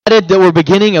That we're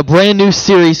beginning a brand new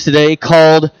series today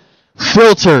called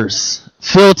Filters.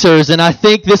 And I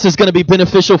think this is going to be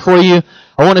beneficial for you.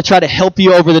 I want to try to help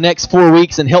you over the next 4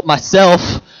 weeks and help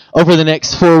myself over the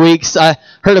next 4 weeks. I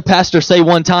heard a pastor say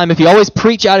one time, if you always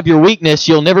preach out of your weakness,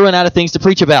 you'll never run out of things to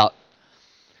preach about.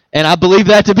 And I believe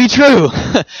that to be true.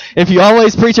 If you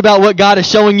always preach about what God is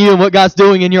showing you and what God's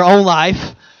doing in your own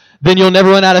life, then you'll never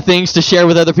run out of things to share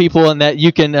with other people, and that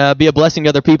you can be a blessing to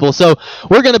other people. So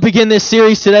we're going to begin this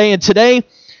series today. And today,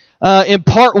 in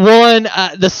part one,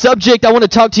 the subject, I want to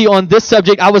talk to you on this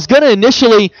subject. I was going to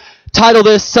initially title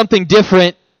this something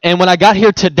different, and when I got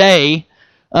here today,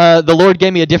 the Lord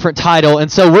gave me a different title.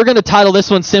 And so we're going to title this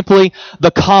one simply,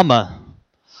 The Comma.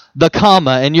 The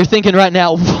Comma. And you're thinking right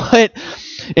now, what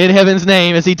in heaven's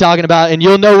name is he talking about? And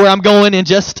you'll know where I'm going in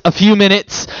just a few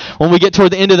minutes when we get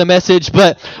toward the end of the message.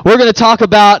 But we're going to talk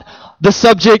about the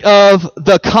subject of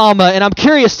the comma. And I'm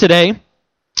curious today,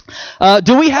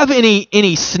 do we have any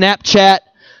Snapchat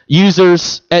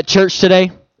users at church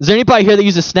today? Is there anybody here that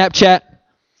uses Snapchat?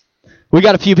 We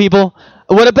got a few people.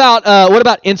 What about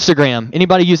Instagram?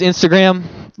 Anybody use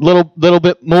Instagram? Little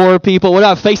bit more people. What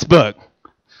about Facebook?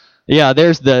 Yeah,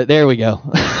 there we go.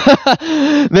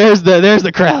 there's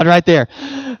the crowd right there.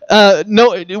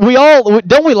 No,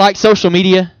 don't we like social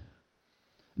media?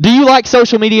 Do you like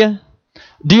social media?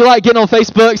 Do you like getting on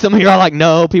Facebook? Some of you are like,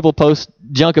 no, people post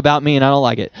junk about me and I don't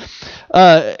like it.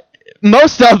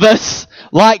 Most of us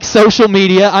like social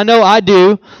media. I know I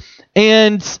do.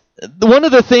 And one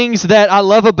of the things that I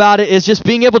love about it is just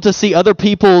being able to see other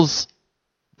people's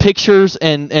pictures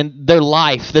and their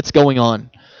life that's going on.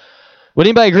 Would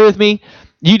anybody agree with me?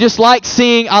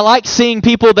 I like seeing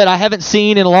people that I haven't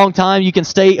seen in a long time. You can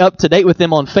stay up to date with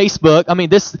them on Facebook. I mean,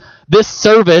 this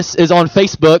service is on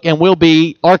Facebook and will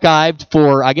be archived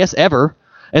for, I guess, ever.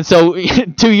 And so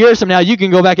 2 years from now, you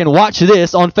can go back and watch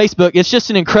this on Facebook. It's just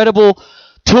an incredible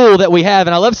tool that we have.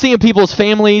 And I love seeing people's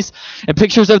families and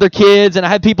pictures of their kids. And I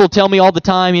have people tell me all the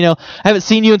time, I haven't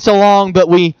seen you in so long, but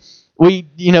we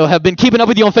have been keeping up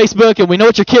with you on Facebook, and we know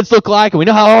what your kids look like, and we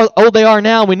know how old they are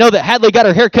now, and we know that Hadley got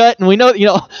her hair cut, and we know,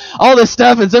 all this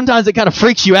stuff, and sometimes it kind of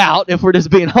freaks you out, if we're just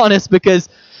being honest, because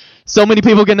so many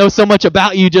people can know so much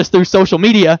about you just through social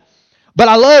media. But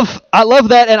I love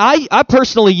that, and I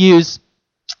personally use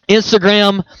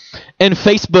Instagram and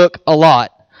Facebook a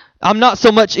lot. I'm not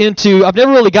so much I've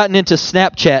never really gotten into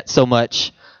Snapchat so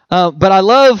much, but I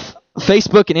love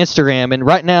Facebook and Instagram, and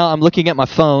right now I'm looking at my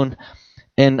phone.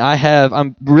 And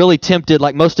I'm really tempted,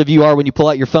 like most of you are, when you pull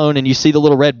out your phone and you see the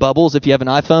little red bubbles. If you have an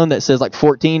iPhone that says like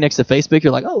 14 next to Facebook,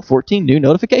 you're like, oh, 14 new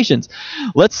notifications.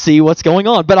 Let's see what's going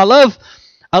on. But I love.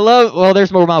 Well,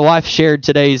 there's where my wife shared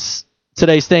today's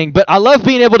thing. But I love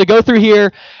being able to go through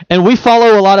here, and we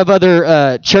follow a lot of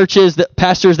other churches,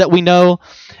 pastors that we know,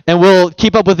 and we'll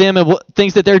keep up with them and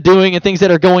things that they're doing and things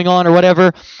that are going on or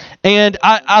whatever. And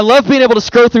I love being able to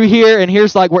scroll through here, and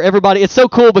here's like where everybody, it's so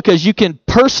cool because you can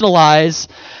personalize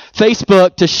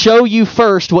Facebook to show you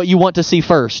first what you want to see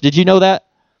first. Did you know that?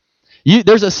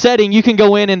 There's a setting you can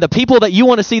go in, and the people that you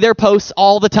want to see their posts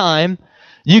all the time,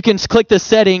 you can click this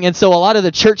setting. And so a lot of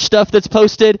the church stuff that's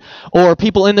posted, or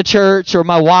people in the church, or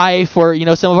my wife, or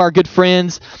some of our good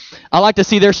friends, I like to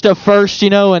see their stuff first,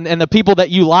 and the people that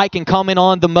you like and comment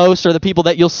on the most are the people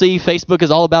that you'll see. Facebook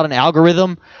is all about an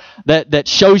algorithm that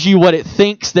shows you what it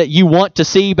thinks that you want to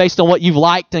see based on what you've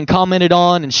liked and commented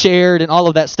on and shared and all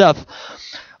of that stuff.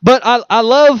 But I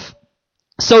love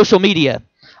social media.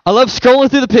 I love scrolling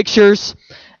through the pictures,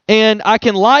 and I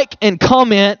can like and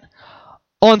comment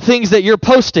on things that you're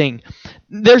posting.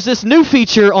 There's this new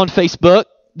feature on Facebook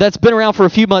that's been around for a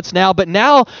few months now, but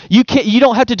now you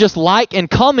don't have to just like and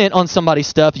comment on somebody's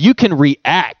stuff. You can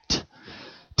react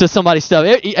to somebody's stuff.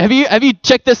 Have you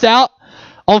checked this out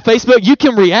on Facebook? You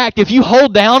can react. If you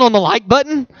hold down on the like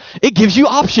button, it gives you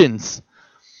options.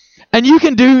 And you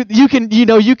can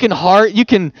heart, you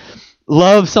can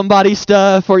love somebody's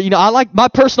stuff, or I like, my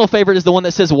personal favorite is the one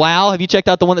that says wow. Have you checked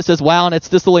out the one that says wow? And it's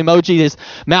this little emoji, his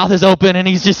mouth is open and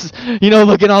he's just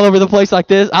looking all over the place like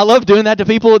this. I love doing that to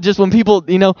people. Just when people,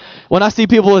 when I see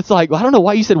people, it's like, well, I don't know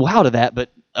why you said wow to that,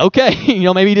 but okay.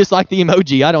 Maybe you just like the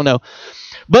emoji, I don't know.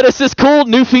 But it's this cool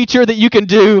new feature that you can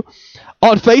do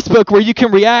on Facebook where you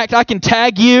can react. I can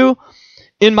tag you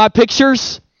in my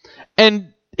pictures, and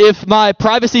if my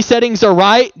privacy settings are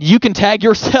right, you can tag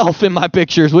yourself in my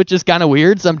pictures, which is kind of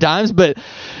weird sometimes, but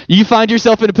you find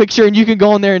yourself in a picture and you can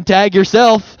go in there and tag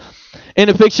yourself in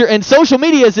a picture. And social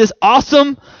media is this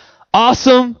awesome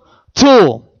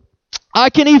tool.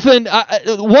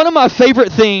 One of my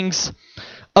favorite things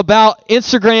about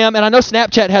Instagram, and I know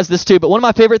Snapchat has this too, but one of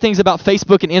my favorite things about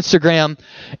Facebook and Instagram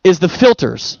is the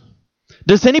filters.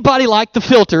 Does anybody like the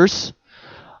filters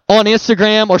on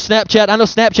Instagram or Snapchat? I know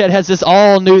Snapchat has this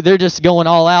all new. They're just going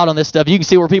all out on this stuff. You can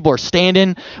see where people are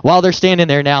standing while they're standing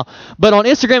there now. But on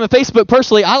Instagram and Facebook,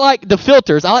 personally, I like the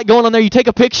filters. I like going on there. You take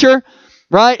a picture,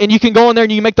 right? And you can go in there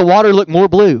and you can make the water look more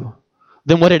blue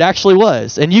than what it actually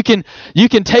was. And you can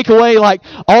take away like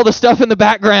all the stuff in the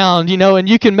background, and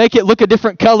you can make it look a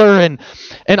different color and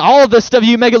all of this stuff.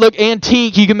 You make it look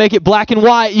antique. You can make it black and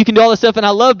white. You can do all this stuff. And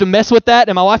I love to mess with that.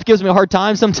 And my wife gives me a hard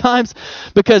time sometimes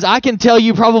because I can tell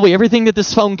you probably everything that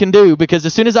this phone can do, because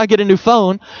as soon as I get a new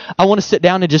phone, I want to sit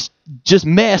down and just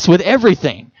mess with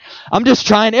everything. I'm just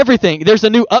trying everything. There's a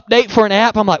new update for an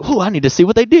app. I'm like, I need to see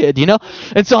what they did,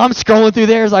 And so I'm scrolling through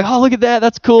there. It's like, look at that.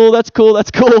 That's cool. That's cool.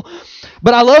 That's cool.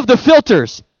 But I love the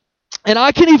filters. And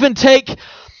I can even take,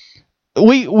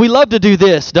 we love to do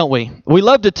this, don't we? We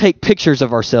love to take pictures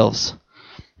of ourselves,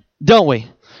 don't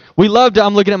we? We love to,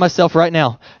 I'm looking at myself right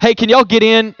now. Hey, can y'all get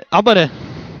in? I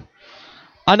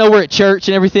know we're at church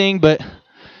and everything, but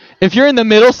if you're in the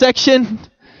middle section,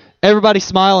 everybody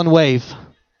smile and wave.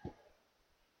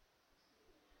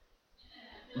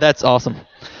 That's awesome.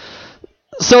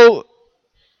 So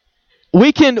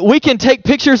we can take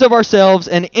pictures of ourselves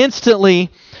and instantly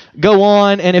go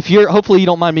on, and hopefully you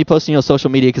don't mind me posting on social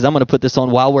media, because I'm going to put this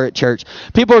on while we're at church.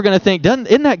 People are going to think,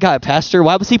 isn't that guy a pastor?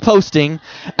 Why was he posting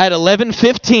at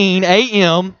 11:15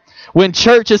 a.m. when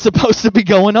church is supposed to be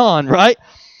going on, right?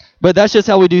 But that's just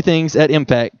how we do things at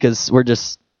Impact, because we're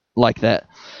just like that.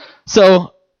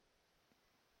 So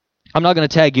I'm not going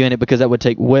to tag you in it because that would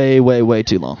take way, way, way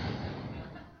too long.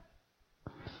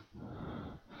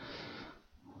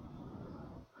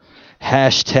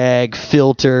 Hashtag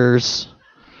filters.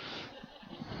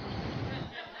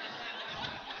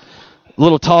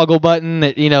 Little toggle button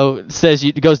that, says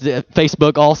it goes to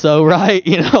Facebook also, right?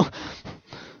 It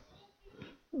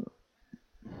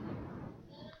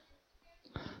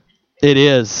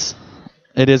is.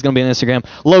 It is going to be on Instagram.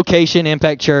 Location,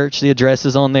 Impact Church. The address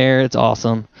is on there. It's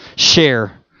awesome.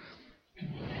 Share.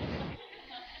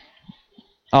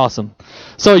 Awesome.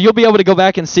 So you'll be able to go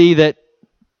back and see that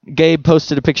Gabe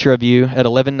posted a picture of you at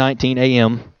 11:19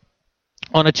 a.m.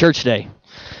 on a church day.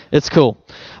 It's cool.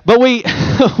 But we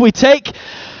take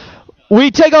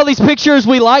all these pictures.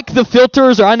 We like the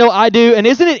filters, or I know I do. And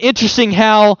isn't it interesting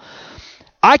how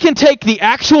I can take the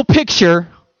actual picture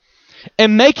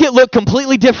and make it look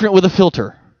completely different with a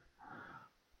filter?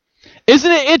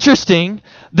 Isn't it interesting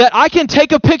that I can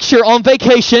take a picture on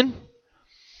vacation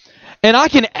and I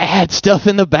can add stuff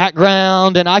in the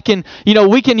background, and I can,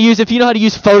 we can use, if you know how to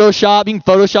use Photoshop, you can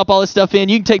Photoshop all this stuff in.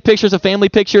 You can take pictures of family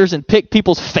pictures and pick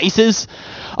people's faces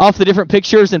off the different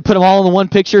pictures and put them all in the one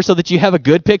picture so that you have a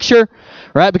good picture,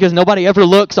 right? Because nobody ever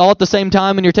looks all at the same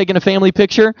time when you're taking a family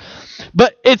picture.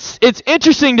 But it's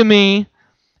interesting to me,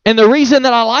 and the reason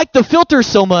that I like the filters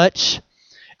so much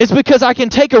is because I can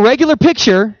take a regular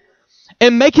picture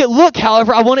and make it look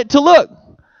however I want it to look.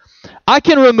 I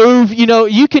can remove,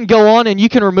 you can go on and you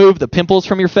can remove the pimples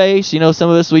from your face. Some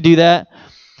of us, we do that.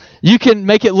 You can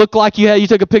make it look like you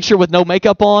took a picture with no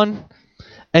makeup on,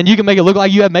 and you can make it look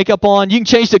like you have makeup on. You can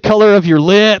change the color of your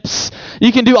lips.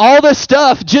 You can do all this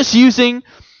stuff just using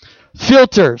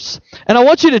filters. And I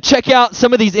want you to check out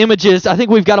some of these images. I think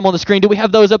we've got them on the screen. Do we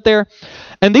have those up there?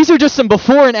 And these are just some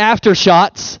before and after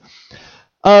shots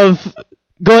of,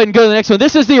 go ahead and go to the next one.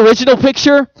 This is the original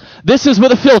picture. This is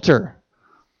with a filter.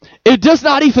 It does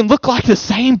not even look like the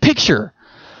same picture.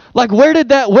 Like where did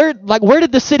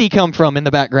the city come from in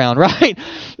the background, right?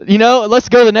 Let's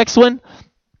go to the next one.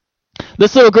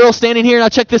 This little girl standing here, and I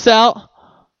check this out.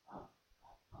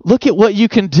 Look at what you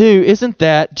can do. Isn't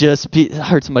that just I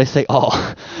heard somebody say,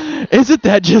 "Oh." Isn't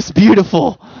that just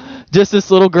beautiful? Just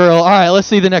this little girl. All right, let's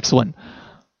see the next one.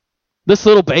 This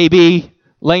little baby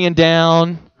laying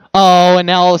down. Oh, and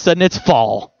now all of a sudden it's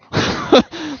fall.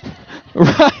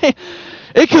 Right?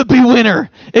 It could be winter.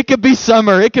 It could be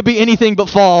summer. It could be anything but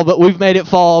fall, but we've made it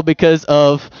fall because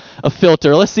of a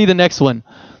filter. Let's see the next one.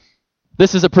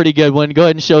 This is a pretty good one. Go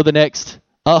ahead and show the next.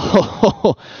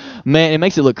 Oh, man, it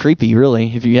makes it look creepy,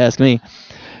 really, if you ask me.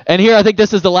 And here, I think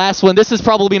this is the last one. This is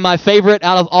probably my favorite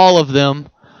out of all of them.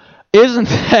 Isn't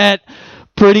that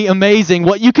pretty amazing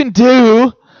what you can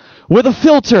do with a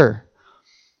filter?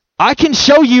 I can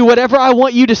show you whatever I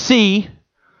want you to see,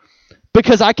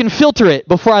 because I can filter it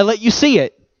before I let you see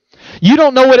it. You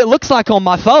don't know what it looks like on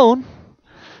my phone.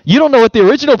 You don't know what the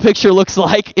original picture looks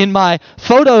like in my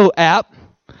photo app.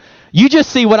 You just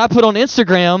see what I put on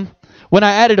Instagram when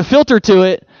I added a filter to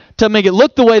it to make it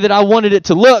look the way that I wanted it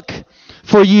to look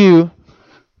for you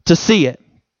to see it.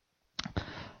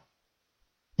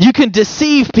 You can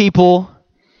deceive people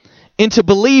into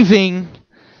believing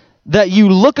that you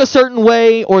look a certain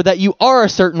way or that you are a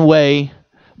certain way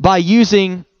by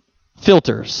using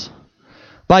filters.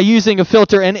 By using a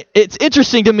filter. And it's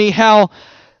interesting to me how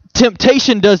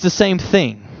temptation does the same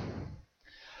thing.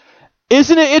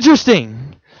 Isn't it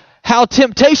interesting how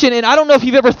temptation, and I don't know if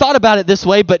you've ever thought about it this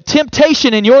way, but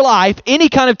temptation in your life, any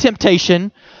kind of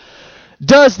temptation,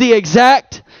 does the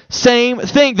exact same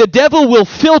thing. The devil will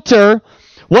filter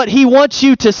what he wants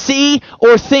you to see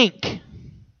or think.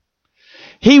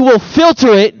 He will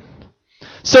filter it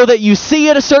so that you see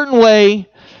it a certain way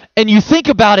and you think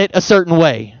about it a certain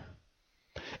way.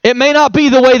 It may not be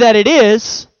the way that it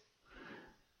is,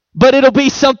 but it'll be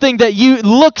something that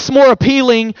looks more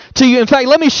appealing to you. In fact,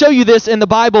 let me show you this in the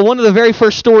Bible. One of the very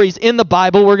first stories in the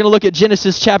Bible, we're going to look at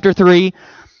Genesis chapter 3,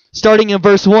 starting in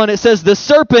verse 1. It says, "The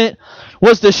serpent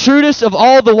was the shrewdest of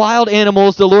all the wild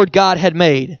animals the Lord God had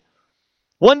made.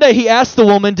 One day he asked the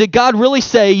woman, 'Did God really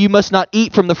say you must not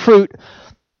eat the fruit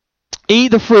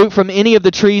from any of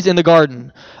the trees in the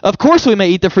garden?' 'Of course we may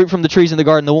eat the fruit from the trees in the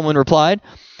garden,' the woman replied.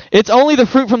 'It's only the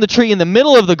fruit from the tree in the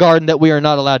middle of the garden that we are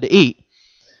not allowed to eat.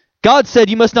 God said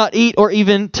you must not eat or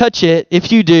even touch it.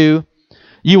 If you do,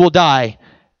 you will die.'"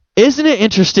 Isn't it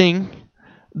interesting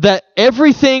that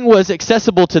everything was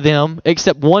accessible to them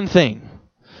except one thing?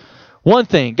 One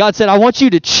thing. God said, "I want you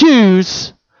to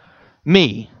choose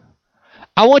me.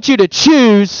 I want you to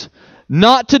choose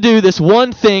not to do this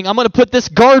one thing. I'm going to put this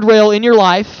guardrail in your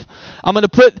life. I'm going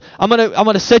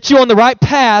to set you on the right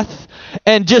path,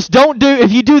 and just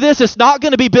if you do this, it's not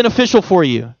going to be beneficial for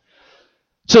you.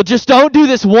 So just don't do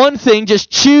this one thing. Just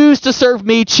choose to serve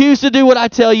me. Choose to do what I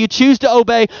tell you. Choose to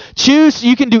obey. Choose.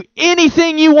 You can do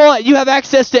anything you want. You have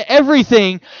access to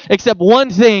everything except one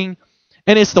thing,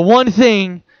 and it's the one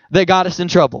thing that got us in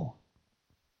trouble."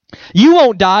 "You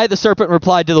won't die," the serpent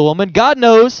replied to the woman. "God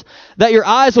knows that your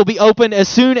eyes will be opened as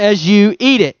soon as you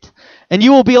eat it, and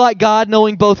you will be like God,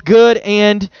 knowing both good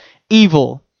and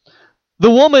evil."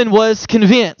 The woman was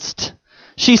convinced.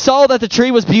 She saw that the tree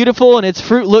was beautiful and its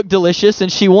fruit looked delicious,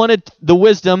 and she wanted the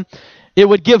wisdom it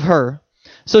would give her.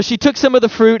 So she took some of the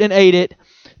fruit and ate it.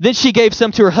 Then she gave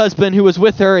some to her husband who was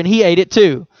with her, and he ate it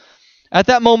too. At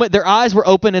that moment their eyes were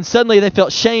opened, and suddenly they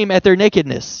felt shame at their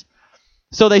nakedness.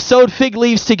 So they sewed fig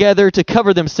leaves together to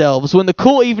cover themselves. When the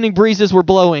cool evening breezes were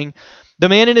blowing, the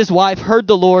man and his wife heard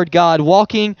the Lord God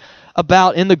walking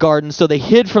about in the garden. So they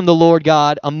hid from the Lord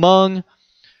God among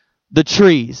the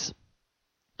trees.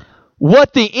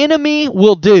 What the enemy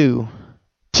will do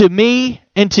to me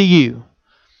and to you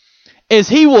is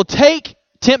he will take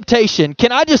temptation.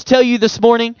 Can I just tell you this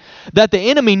morning that the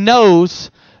enemy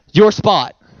knows your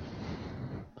spot?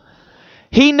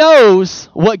 He knows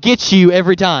what gets you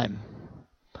every time.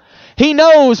 He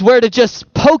knows where to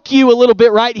just poke you a little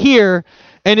bit right here,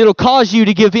 and it'll cause you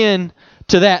to give in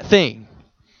to that thing.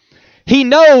 He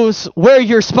knows where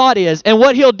your spot is, and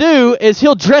what he'll do is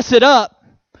he'll dress it up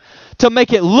to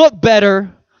make it look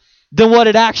better than what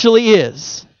it actually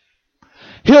is.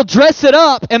 He'll dress it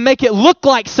up and make it look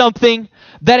like something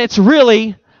that it's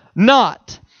really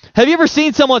not. Have you ever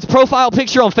seen someone's profile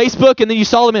picture on Facebook and then you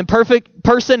saw them in perfect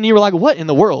person and you were like, what in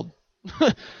the world?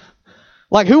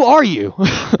 Like, who are you?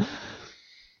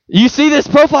 You see this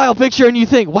profile picture and you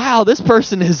think, wow, this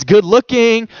person is good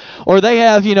looking, or they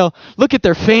have, look at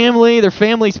their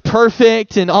family's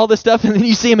perfect and all this stuff, and then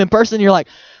you see them in person and you're like,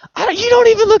 you don't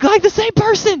even look like the same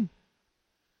person.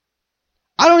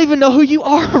 I don't even know who you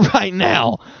are right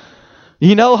now.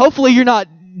 Hopefully you're not,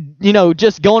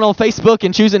 just going on Facebook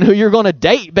and choosing who you're going to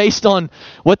date based on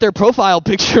what their profile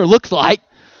picture looks like.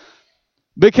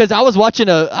 Because I was watching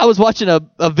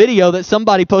a video that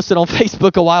somebody posted on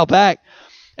Facebook a while back,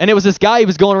 and it was this guy. He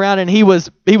was going around and he was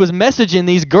messaging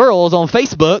these girls on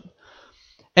Facebook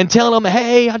and telling them,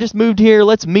 hey, I just moved here.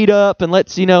 Let's meet up and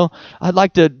let's, I'd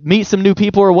like to meet some new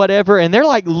people or whatever. And they're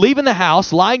like leaving the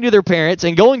house, lying to their parents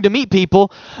and going to meet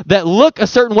people that look a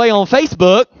certain way on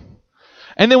Facebook.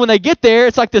 And then when they get there,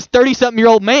 it's like this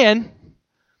 30-something-year-old man.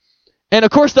 And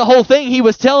of course, the whole thing he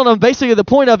was telling them, basically the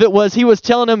point of it was he was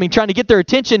telling them and trying to get their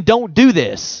attention, don't do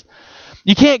this.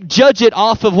 You can't judge it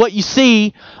off of what you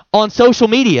see on social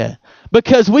media,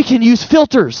 because we can use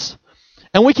filters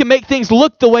and we can make things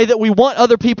look the way that we want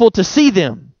other people to see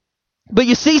them. But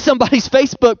you see somebody's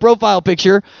Facebook profile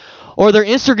picture or their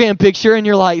Instagram picture and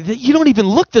you're like, you don't even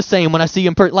look the same when I see you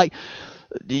in person. Like,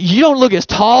 you don't look as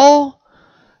tall.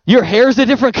 Your hair's a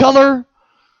different color.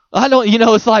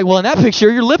 It's like, well, in that picture,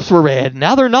 your lips were red.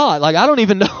 Now they're not. Like, I don't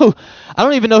even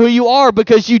know who you are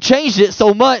because you changed it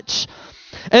so much.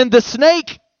 And the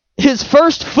snake, his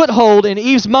first foothold in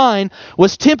Eve's mind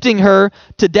was tempting her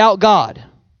to doubt God.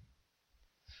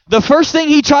 The first thing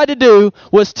he tried to do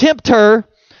was tempt her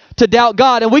to doubt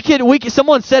God. And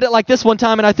someone said it like this one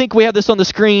time, and I think we have this on the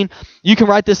screen. You can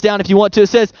write this down if you want to. It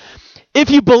says, if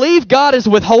you believe God is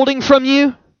withholding from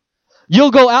you,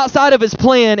 you'll go outside of his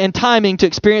plan and timing to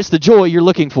experience the joy you're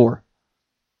looking for.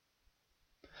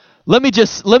 Let me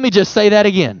just say that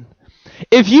again.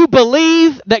 If you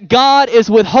believe that God is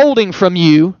withholding from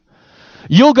you,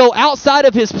 you'll go outside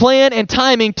of his plan and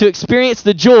timing to experience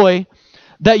the joy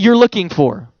that you're looking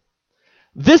for.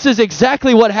 This is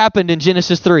exactly what happened in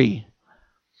Genesis 3.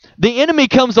 The enemy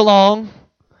comes along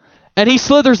and he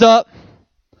slithers up.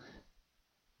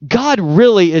 God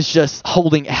really is just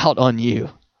holding out on you.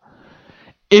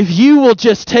 If you will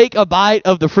just take a bite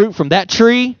of the fruit from that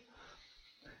tree,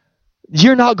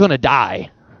 you're not going to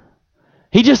die.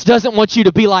 He just doesn't want you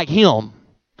to be like him.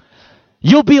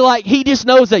 He just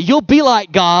knows that you'll be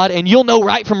like God and you'll know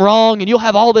right from wrong and you'll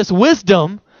have all this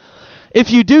wisdom if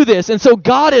you do this. And so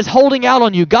God is holding out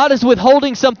on you. God is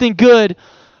withholding something good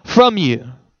from you.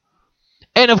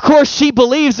 And of course, she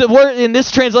believes that in this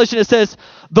translation it says,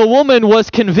 the woman was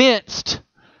convinced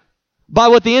by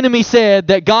what the enemy said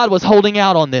that God was holding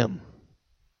out on them.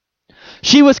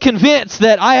 She was convinced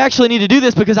that I actually need to do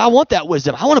this because I want that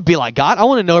wisdom. I want to be like God. I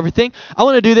want to know everything. I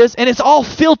want to do this. And it's all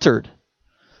filtered.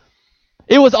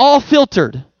 It was all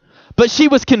filtered. But she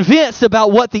was convinced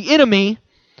about what the enemy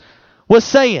was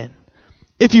saying.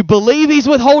 If you believe he's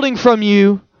withholding from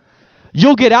you,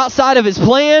 you'll get outside of his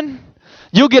plan.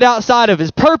 You'll get outside of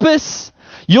his purpose.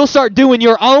 You'll start doing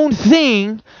your own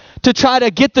thing to try to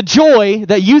get the joy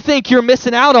that you think you're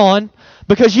missing out on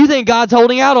because you think God's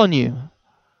holding out on you.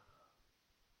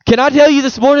 Can I tell you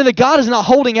this morning that God is not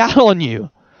holding out on you?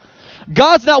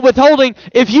 God's not withholding.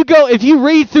 If you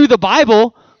read through the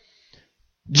Bible,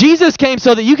 Jesus came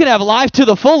so that you can have life to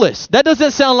the fullest. That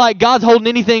doesn't sound like God's holding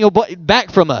anything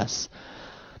back from us.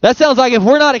 That sounds like if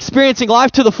we're not experiencing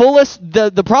life to the fullest,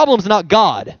 the problem's not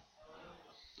God.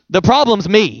 The problem's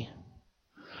me.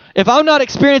 If I'm not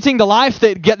experiencing the life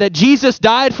that Jesus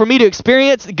died for me to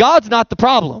experience, God's not the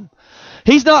problem.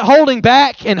 He's not holding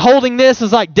back and holding this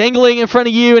as like dangling in front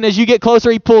of you, and as you get closer,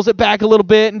 he pulls it back a little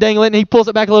bit and dangling, and he pulls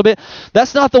it back a little bit.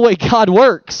 That's not the way God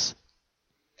works.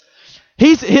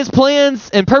 His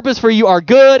plans and purpose for you are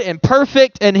good and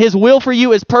perfect, and his will for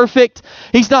you is perfect.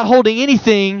 He's not holding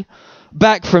anything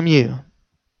back from you.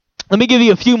 Let me give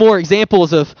you a few more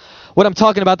examples of what I'm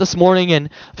talking about this morning. And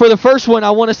for the first one,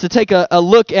 I want us to take a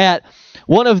look at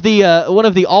one of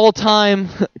the all-time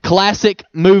classic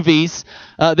movies.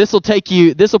 This will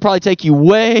probably take you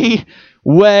way,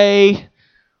 way,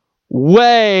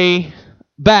 way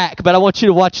back, but I want you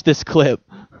to watch this clip.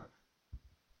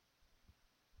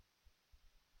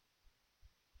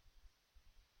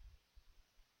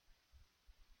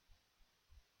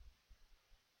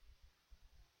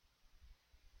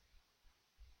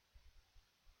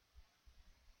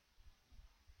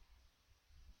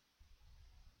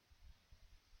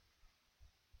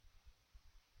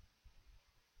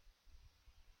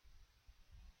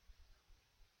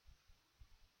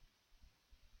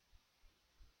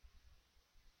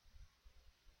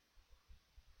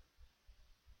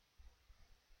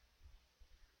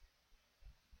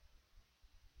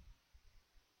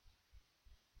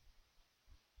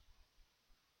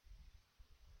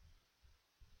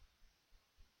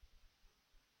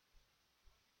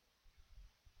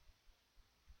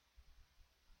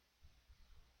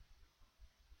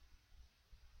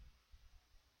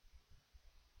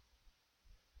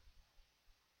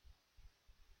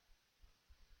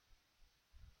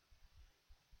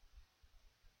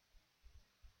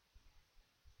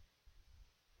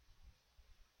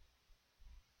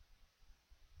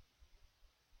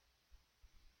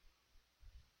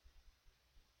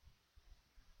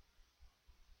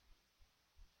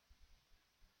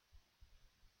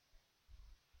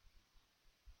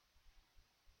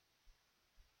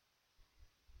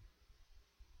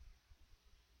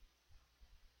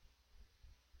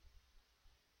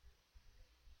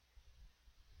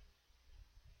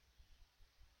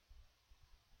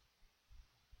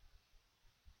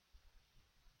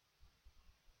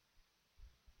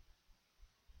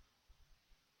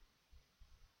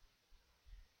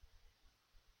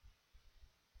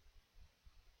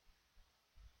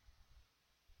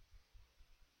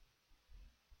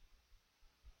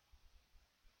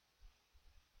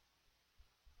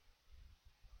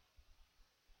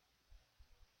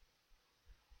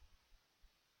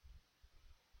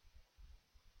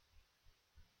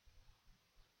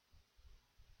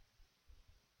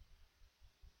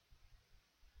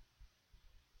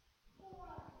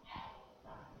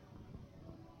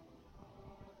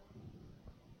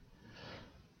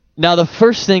 Now, the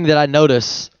first thing that I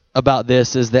notice about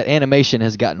this is that animation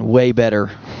has gotten way better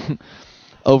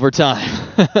over time.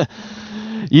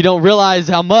 You don't realize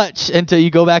how much until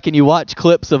you go back and you watch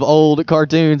clips of old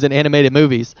cartoons and animated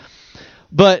movies.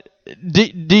 But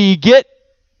do you get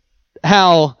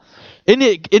how, isn't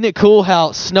it cool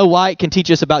how Snow White can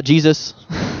teach us about Jesus?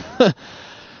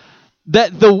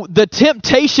 That the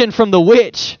temptation from the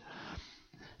witch,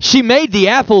 she made the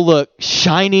apple look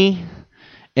shiny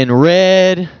and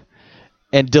red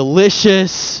and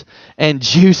delicious and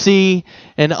juicy,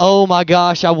 and oh my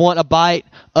gosh, I want a bite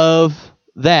of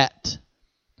that.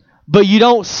 But you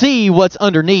don't see what's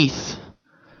underneath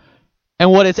and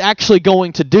what it's actually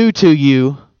going to do to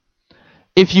you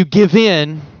if you give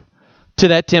in to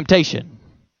that temptation.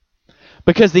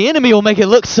 Because the enemy will make it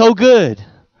look so good.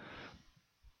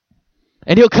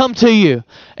 And he'll come to you.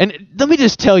 And let me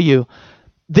just tell you,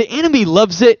 the enemy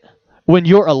loves it when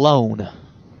you're alone.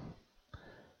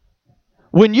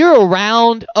 When you're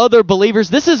around other believers,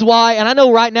 this is why, and I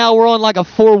know right now we're on like a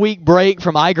 4-week break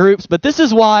from iGroups, but this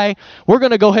is why we're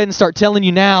going to go ahead and start telling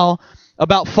you now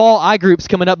about fall iGroups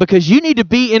coming up, because you need to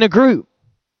be in a group.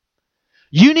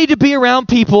 You need to be around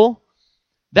people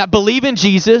that believe in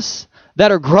Jesus,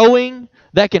 that are growing,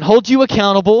 that can hold you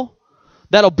accountable,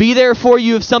 that'll be there for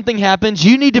you if something happens.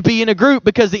 You need to be in a group,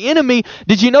 because the enemy,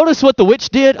 did you notice what the witch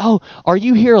did? Oh, are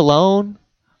you here alone?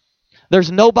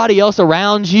 There's nobody else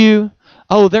around you.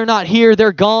 Oh, they're not here,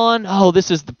 they're gone. Oh,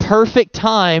 this is the perfect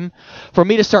time for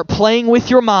me to start playing with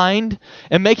your mind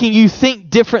and making you think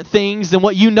different things than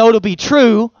what you know to be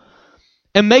true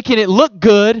and making it look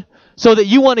good so that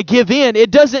you want to give in.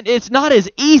 It's not as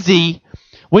easy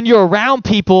when you're around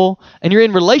people and you're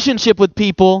in relationship with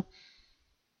people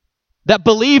that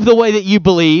believe the way that you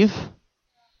believe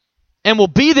and will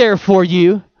be there for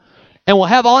you and will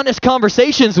have honest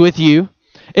conversations with you.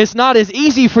 It's not as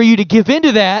easy for you to give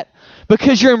into that,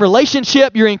 because you're in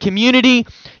relationship, you're in community,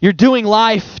 you're doing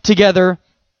life together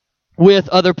with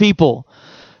other people.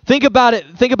 Think about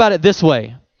it this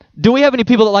way. Do we have any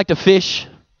people that like to fish?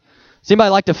 Does anybody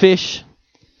like to fish?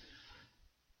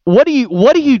 What do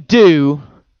you do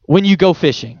when you go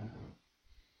fishing?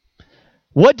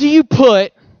 What do you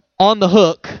put on the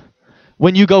hook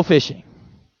when you go fishing?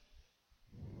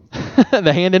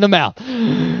 The hand in the mouth.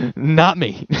 Not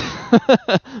me.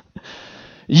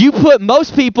 You put,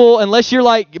 most people, unless you're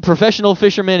like professional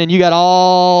fishermen and you got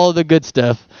all the good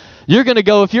stuff, you're going to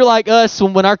go, if you're like us,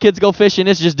 when our kids go fishing,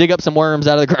 it's just dig up some worms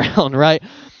out of the ground, right?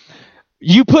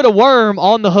 You put a worm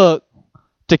on the hook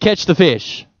to catch the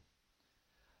fish.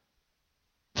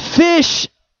 Fish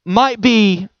might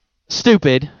be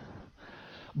stupid,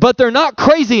 but they're not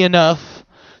crazy enough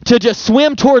to just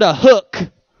swim toward a hook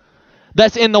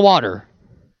that's in the water.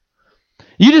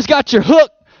 You just got your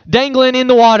hook dangling in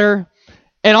the water,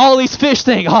 and all these fish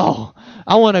think, oh,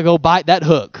 I want to go bite that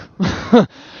hook.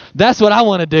 That's what I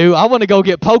want to do. I want to go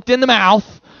get poked in the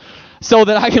mouth so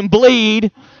that I can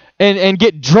bleed and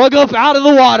get drug up out of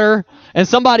the water and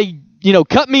somebody,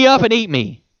 cut me up and eat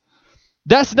me.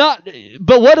 That's not,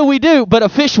 but what do? But a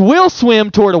fish will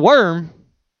swim toward a worm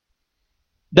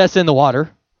that's in the water.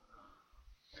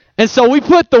 And so we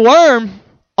put the worm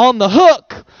on the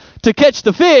hook to catch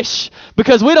the fish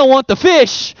because we don't want the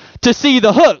fish to see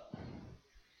the hook.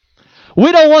 We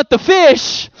don't want the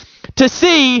fish to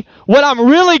see what I'm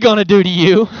really going to do to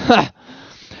you.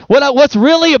 What's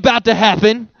really about to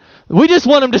happen. We just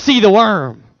want them to see the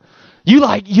worm. You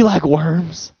like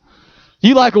worms?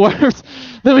 You like worms?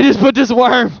 Let me just put this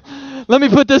worm. Let me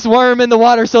put this worm in the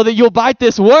water so that you'll bite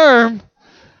this worm.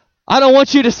 I don't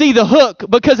want you to see the hook,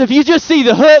 because if you just see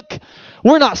the hook,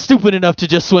 we're not stupid enough to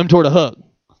just swim toward a hook.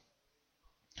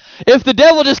 If the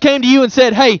devil just came to you and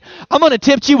said, hey, I'm going to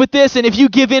tempt you with this, and if you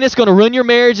give in, it's going to ruin your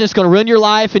marriage, and it's going to ruin your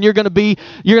life, and you're going to be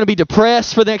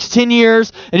depressed for the next 10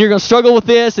 years, and you're going to struggle with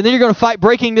this, and then you're going to fight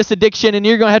breaking this addiction, and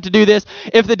you're going to have to do this.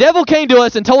 If the devil came to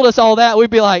us and told us all that, we'd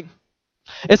be like,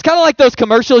 it's kind of like those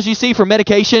commercials you see for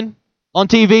medication on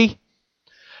TV,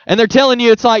 and they're telling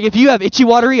you, it's like, if you have itchy,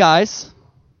 watery eyes,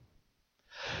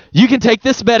 you can take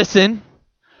this medicine,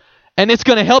 and it's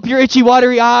going to help your itchy,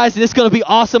 watery eyes, and it's going to be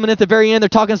awesome. And at the very end, they're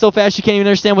talking so fast you can't even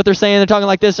understand what they're saying. They're talking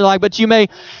like this. They're like, but you may,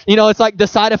 it's like the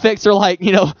side effects are like,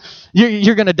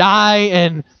 you're going to die,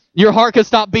 and your heart could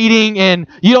stop beating, and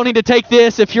you don't need to take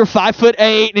this if you're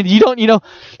 5'8", and you don't,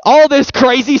 all this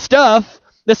crazy stuff,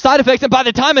 the side effects. And by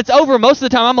the time it's over, most of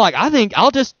the time, I'm like, I think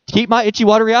I'll just keep my itchy,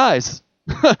 watery eyes.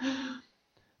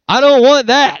 I don't want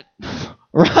that,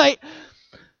 right?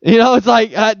 It's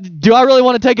like, do I really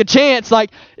want to take a chance?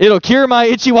 Like, it'll cure my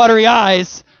itchy, watery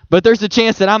eyes, but there's a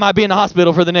chance that I might be in the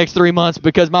hospital for the next 3 months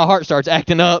because my heart starts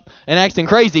acting up and acting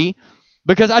crazy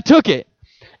because I took it.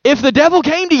 If the devil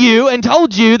came to you and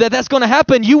told you that that's going to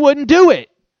happen, you wouldn't do it.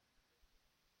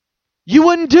 you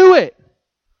wouldn't do it.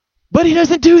 But he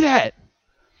doesn't do that.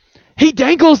 He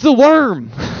dangles the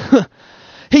worm.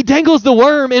 He dangles the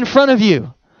worm in front of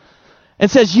you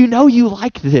and says, you know you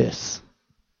like this.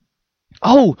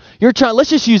 Oh, let's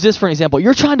just use this for an example.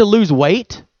 You're trying to lose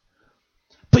weight,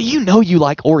 but you know you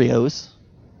like Oreos.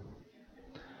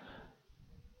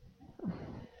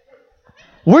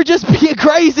 We're just being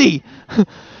crazy.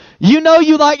 You know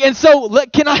you like, and so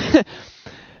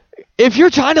if you're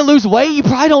trying to lose weight, you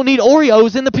probably don't need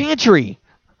Oreos in the pantry.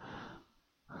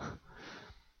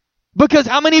 Because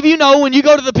how many of you know when you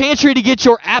go to the pantry to get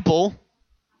your apple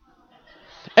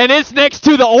and it's next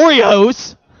to the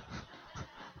Oreos,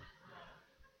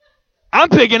 I'm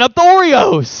picking up the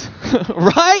Oreos,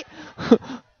 right?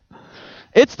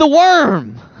 It's the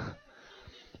worm.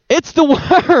 It's the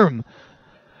worm.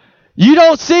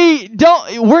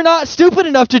 We're not stupid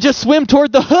enough to just swim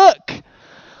toward the hook.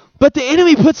 But the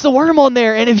enemy puts the worm on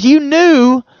there. And if you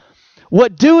knew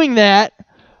what doing that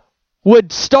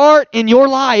would start in your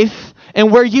life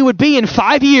and where you would be in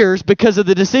 5 years because of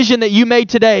the decision that you made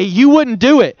today, you wouldn't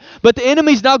do it. But the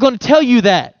enemy's not going to tell you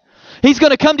that. He's going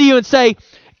to come to you and say,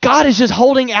 God is just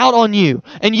holding out on you.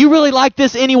 And you really like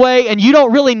this anyway, and you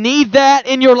don't really need that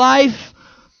in your life.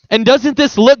 And doesn't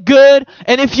this look good?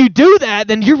 And if you do that,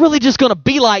 then you're really just going to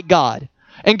be like God.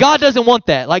 And God doesn't want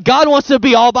that. Like, God wants to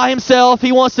be all by himself.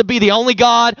 He wants to be the only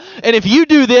God. And if you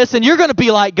do this, and you're going to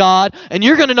be like God, and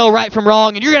you're going to know right from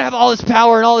wrong, and you're going to have all this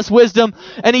power and all this wisdom,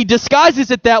 and he disguises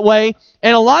it that way.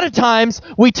 And a lot of times,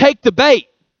 we take the bait.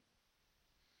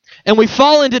 And we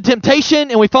fall into temptation,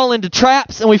 and we fall into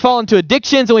traps, and we fall into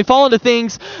addictions, and we fall into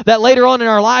things that later on in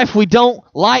our life we don't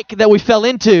like that we fell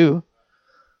into.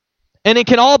 And it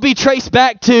can all be traced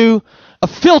back to a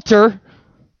filter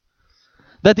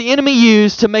that the enemy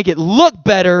used to make it look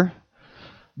better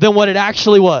than what it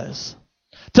actually was.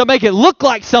 To make it look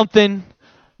like something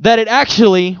that it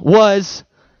actually was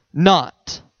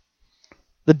not.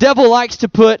 The devil likes to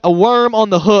put a worm on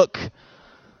the hook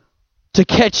to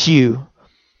catch you.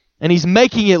 And he's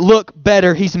making it look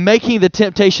better. He's making the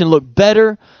temptation look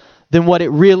better than what it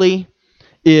really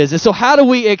is. And so how do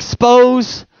we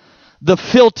expose the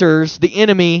filters the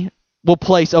enemy will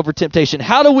place over temptation?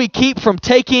 How do we keep from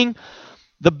taking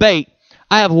the bait?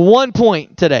 I have 1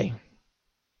 point today.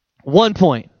 1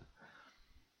 point.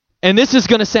 And this is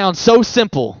going to sound so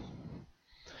simple,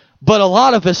 but a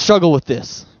lot of us struggle with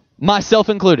this, myself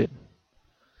included.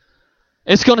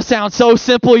 It's going to sound so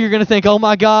simple, you're going to think, oh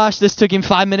my gosh, this took him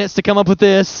 5 minutes to come up with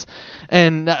this,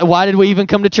 and why did we even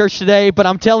come to church today? But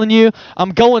I'm telling you,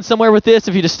 I'm going somewhere with this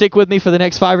if you just stick with me for the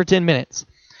next 5 or 10 minutes.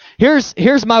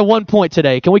 Here's my 1 point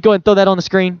today. Can we go ahead and throw that on the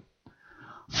screen?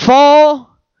 Fall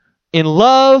in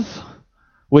love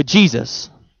with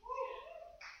Jesus.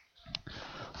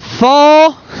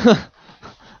 Fall.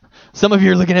 Some of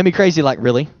you are looking at me crazy like,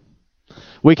 really?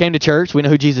 We came to church. We know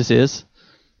who Jesus is.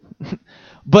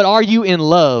 But are you in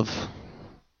love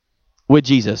with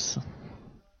Jesus?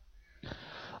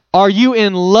 Are you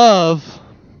in love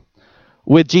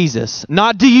with Jesus?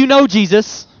 Not do you know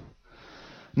Jesus?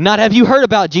 Not have you heard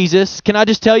about Jesus? Can I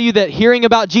just tell you that hearing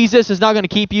about Jesus is not going to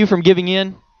keep you from giving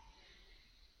in?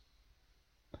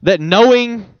 That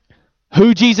knowing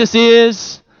who Jesus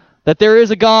is, that there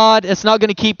is a God, it's not going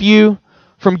to keep you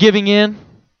from giving in.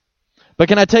 But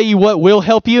can I tell you what will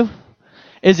help you?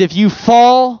 Is if you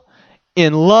fall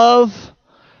in love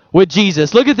with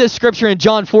Jesus. Look at this scripture in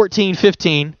John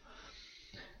 14:15. It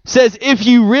says, if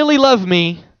you really love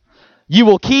me, you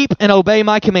will keep and obey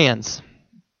my commands.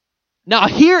 Now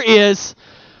here is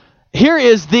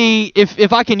the,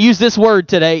 if I can use this word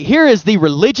today, here is the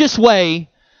religious way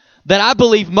that I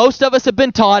believe most of us have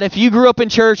been taught. If you grew up in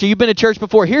church or you've been to church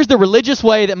before, here's the religious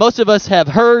way that most of us have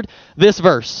heard this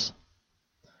verse.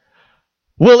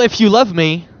 Well, if you love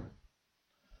me,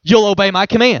 you'll obey my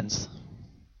commands.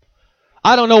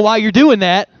 I don't know why you're doing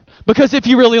that, because if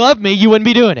you really love me, you wouldn't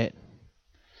be doing it.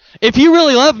 If you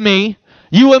really love me,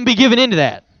 you wouldn't be giving into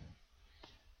that.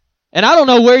 And I don't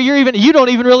know where you don't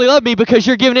even really love me because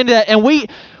you're giving into that. And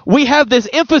we have this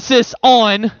emphasis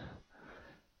on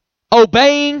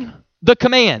obeying the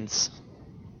commands.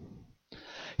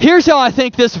 Here's how I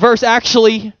think this verse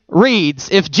actually reads.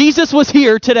 If Jesus was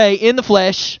here today in the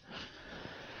flesh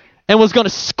and was going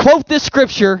to quote this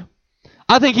scripture,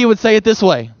 I think he would say it this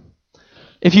way.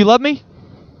 If you love me,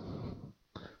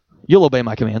 you'll obey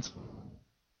my commands.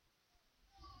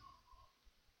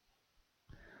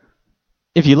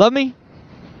 If you love me,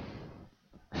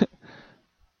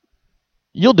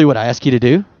 you'll do what I ask you to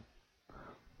do.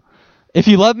 If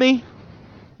you love me,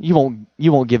 you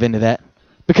won't give in to that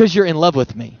because you're in love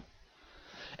with me.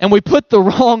 And we put the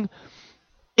wrong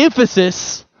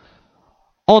emphasis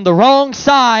on the wrong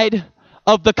side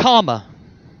of the comma.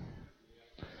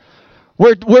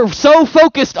 We're so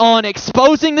focused on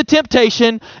exposing the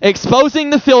temptation, exposing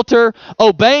the filter,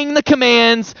 obeying the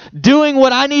commands, doing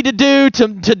what I need to do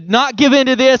to not give in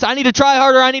to this. I need to try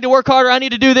harder. I need to work harder. I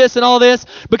need to do this and all this,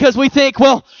 because we think,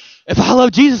 well, if I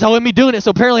love Jesus, I wouldn't be doing it.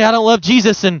 So apparently I don't love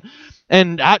Jesus, and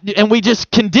we just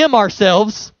condemn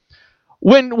ourselves.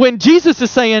 When Jesus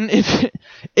is saying,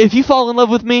 if you fall in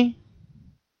love with me,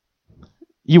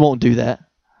 you won't do that.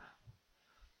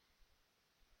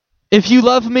 If you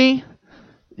love me,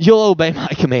 you'll obey my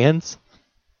commands.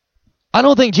 I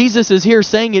don't think Jesus is here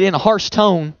saying it in a harsh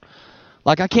tone,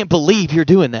 like, I can't believe you're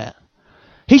doing that.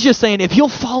 He's just saying, if you'll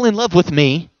fall in love with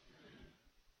me,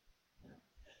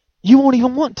 you won't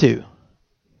even want to.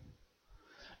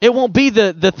 It won't be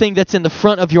the thing that's in the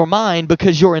front of your mind,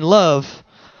 because you're in love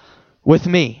with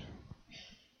me.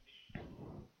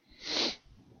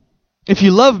 If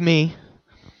you love me,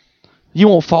 you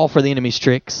won't fall for the enemy's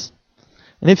tricks.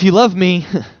 And if you love me,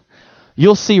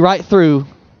 you'll see right through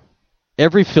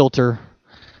every filter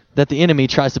that the enemy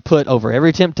tries to put over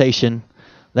every temptation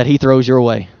that he throws your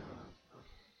way.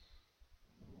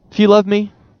 If you love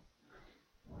me,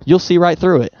 you'll see right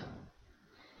through it.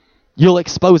 You'll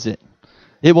expose it.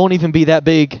 It won't even be that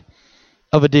big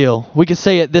of a deal. We could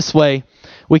say it this way.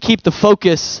 We keep the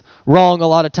focus wrong a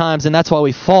lot of times, and that's why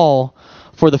we fall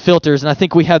for the filters. And I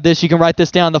think we have this. You can write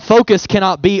this down. The focus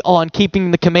cannot be on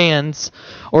keeping the commands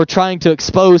or trying to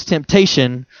expose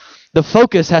temptation. The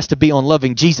focus has to be on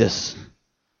loving Jesus.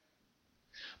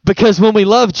 Because when we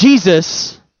love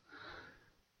Jesus,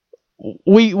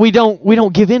 we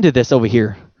don't give into this over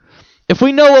here. If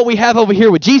we know what we have over here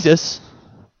with Jesus,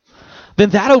 then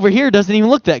that over here doesn't even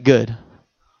look that good.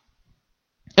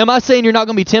 Am I saying you're not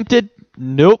going to be tempted?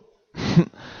 Nope.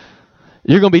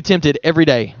 You're going to be tempted every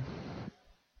day.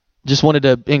 Just wanted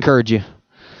to encourage you.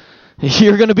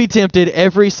 You're going to be tempted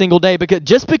every single day, because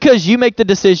just because you make the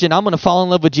decision, I'm going to fall in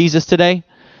love with Jesus today,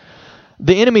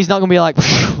 the enemy's not going to be like,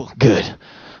 good.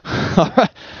 All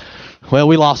right. Well,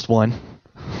 we lost one.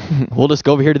 We'll just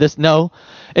go over here to this. No,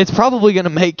 it's probably going to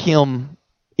make him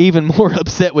even more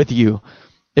upset with you,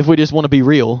 if we just want to be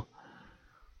real.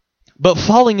 But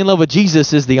falling in love with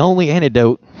Jesus is the only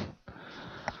antidote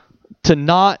to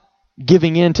not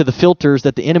giving in to the filters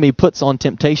that the enemy puts on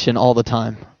temptation all the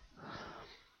time.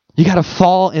 You got to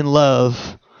fall in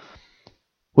love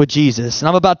with Jesus. And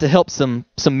I'm about to help some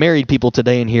married people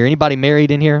today in here. Anybody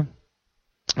married in here?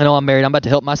 I know I'm married. I'm about to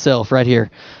help myself right here.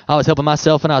 I was helping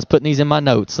myself and I was putting these in my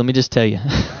notes. Let me just tell you.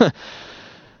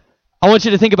 I want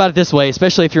you to think about it this way,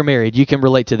 especially if you're married. You can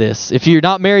relate to this. If you're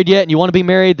not married yet and you want to be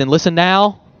married, then listen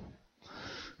now.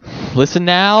 Listen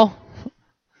now.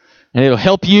 And it'll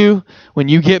help you when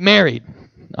you get married.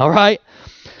 All right?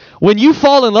 When you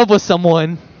fall in love with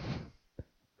someone,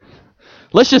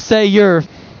 let's just say you're...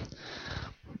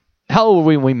 How old were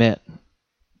we when we met?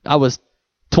 I was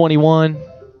 21,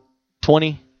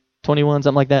 20, 21,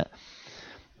 something like that.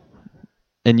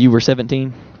 And you were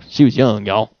 17? She was young,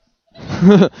 y'all.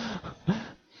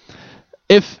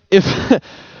 If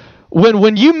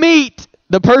when you meet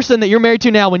the person that you're married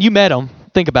to now, when you met them,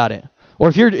 think about it. Or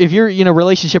if you're in a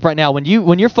relationship right now, when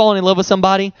you're falling in love with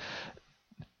somebody,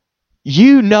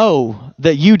 you know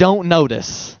that you don't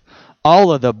notice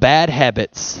all of the bad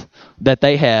habits that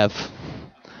they have.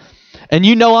 And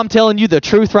you know I'm telling you the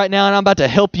truth right now, and I'm about to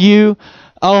help you.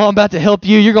 Oh, I'm about to help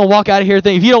you. You're going to walk out of here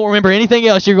thinking, if you don't remember anything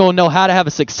else, you're going to know how to have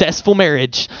a successful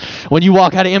marriage when you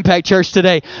walk out of Impact Church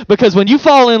today. Because when you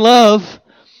fall in love,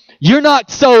 you're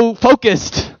not so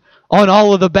focused on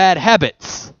all of the bad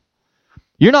habits.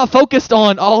 You're not focused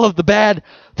on all of the bad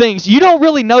things. You don't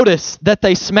really notice that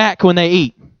they smack when they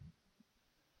eat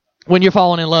when you're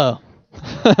falling in love.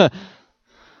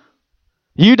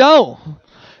 You don't.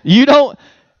 You don't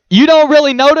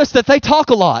really notice that they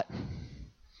talk a lot.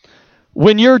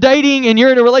 When you're dating and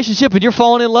you're in a relationship and you're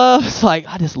falling in love, it's like,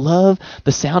 I just love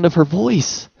the sound of her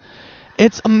voice.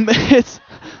 It's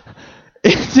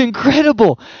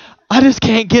incredible. I just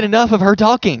can't get enough of her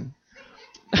talking.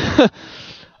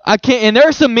 I can't. And there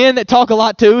are some men that talk a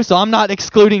lot too, so I'm not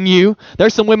excluding you.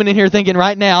 There's some women in here thinking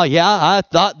right now, yeah, I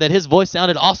thought that his voice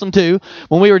sounded awesome too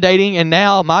when we were dating, and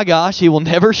now, my gosh, he will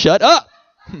never shut up.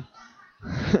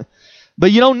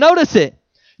 But you don't notice it.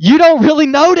 You don't really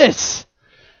notice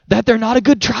that they're not a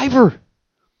good driver.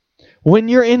 When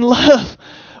you're in love,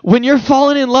 when you're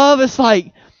falling in love, it's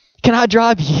like, can I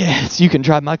drive? Yes, you can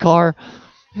drive my car.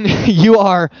 You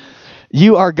are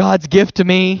God's gift to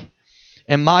me.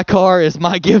 And my car is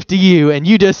my gift to you. And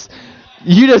you just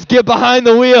get behind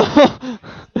the wheel.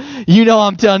 You know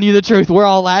I'm telling you the truth. We're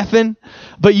all laughing,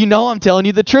 but you know I'm telling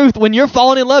you the truth. When you're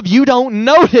falling in love, you don't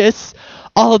notice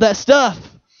all of that stuff.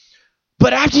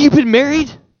 But after you've been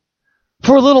married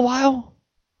for a little while,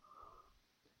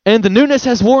 and the newness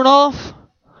has worn off,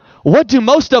 what do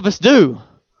most of us do?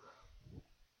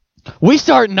 We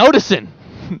start noticing.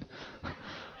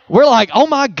 We're like, oh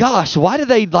my gosh, why do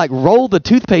they like roll the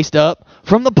toothpaste up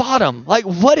from the bottom? Like,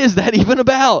 what is that even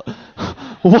about?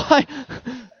 Why?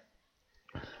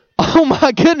 Oh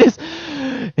my goodness.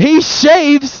 He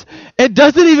shaves and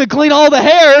doesn't even clean all the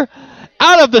hair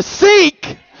out of the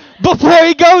sink before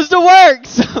he goes to work.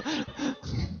 So,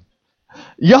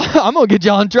 y'all, I'm going to get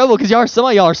y'all in trouble because some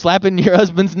of y'all are slapping your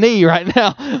husband's knee right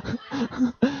now.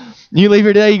 You leave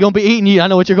here today, you're going to be eating. I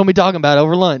know what you're going to be talking about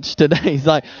over lunch today. He's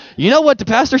like, you know what the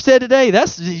pastor said today?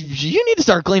 You need to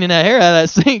start cleaning that hair out of that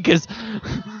sink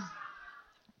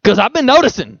because I've been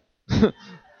noticing.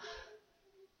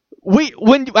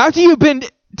 After you've been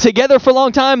together for a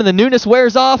long time and the newness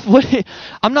wears off,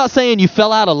 I'm not saying you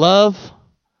fell out of love,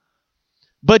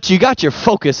 but you got your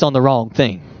focus on the wrong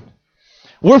thing.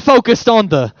 We're focused on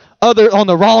the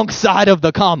wrong side of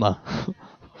the comma.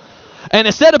 And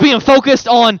instead of being focused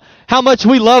on how much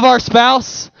we love our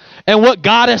spouse and what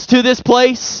got us to this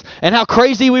place and how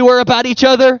crazy we were about each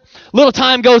other, little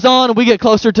time goes on and we get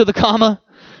closer to the comma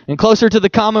and closer to the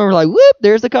comma. And we're like, whoop,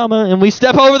 there's the comma. And we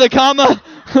step over the comma.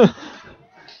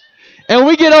 And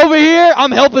we get over here.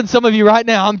 I'm helping some of you right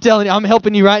now. I'm telling you, I'm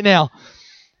helping you right now.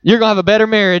 You're going to have a better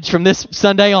marriage from this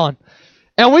Sunday on.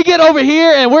 And we get over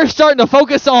here and we're starting to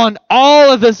focus on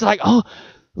all of this. Like, oh,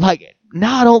 like,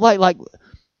 now I don't like,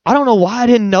 I don't know why I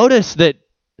didn't notice that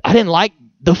I didn't like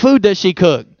the food that she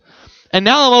cooked. And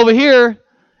now I'm over here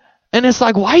and it's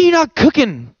like, why are you not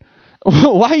cooking?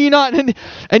 Why are you not?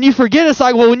 And you forget, it's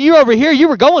like, well, when you were over here, you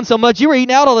were going so much, you were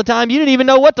eating out all the time, you didn't even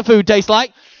know what the food tastes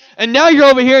like. And now you're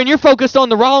over here and you're focused on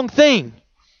the wrong thing.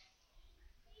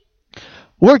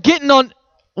 We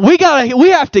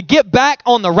have to get back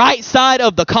on the right side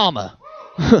of the comma.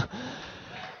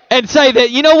 And say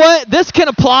that, you know what, this can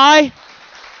apply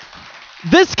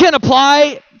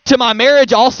to my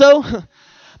marriage also.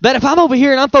 That if I'm over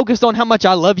here and I'm focused on how much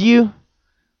I love you,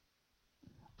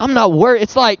 I'm not worried.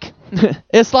 It's like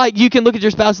you can look at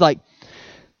your spouse like,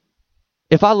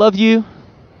 if I love you,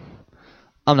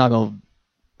 I'm not going to,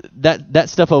 that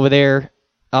stuff over there,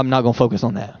 I'm not going to focus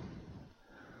on that.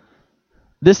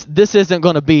 This isn't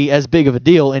going to be as big of a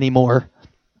deal anymore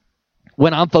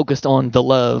when I'm focused on the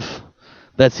love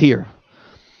that's here.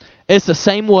 It's the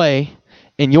same way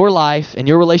in your life and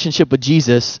your relationship with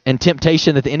Jesus and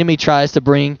temptation that the enemy tries to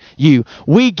bring you.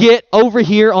 We get over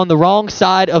here on the wrong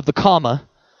side of the comma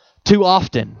too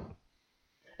often.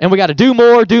 And we got to do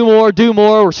more.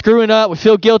 We're screwing up. We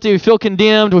feel guilty. We feel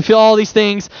condemned. We feel all these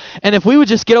things. And if we would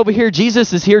just get over here,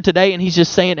 Jesus is here today and he's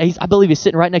just saying, I believe he's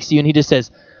sitting right next to you and he just says,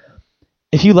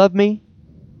 if you love me,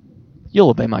 you'll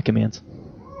obey my commands.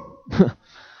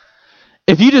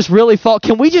 If you just really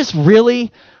can we just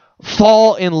really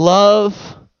fall in love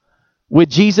with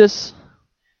Jesus?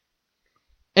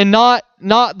 And not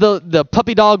the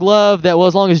puppy dog love that, well,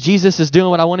 as long as Jesus is doing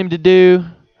what I want him to do,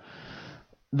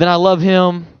 then I love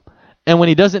him. And when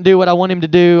he doesn't do what I want him to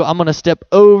do, I'm going to step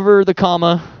over the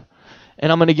comma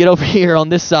and I'm going to get over here on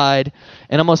this side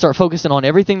and I'm going to start focusing on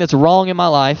everything that's wrong in my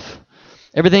life,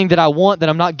 everything that I want that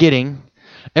I'm not getting,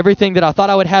 everything that I thought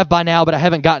I would have by now but I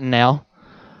haven't gotten now.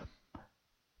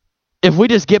 If we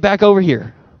just get back over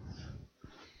here,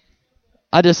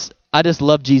 I just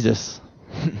love Jesus.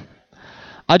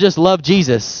 I just love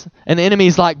Jesus. And the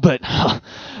enemy's like, but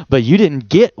you didn't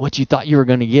get what you thought you were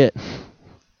going to get.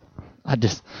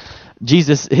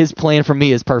 Jesus, his plan for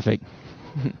me is perfect.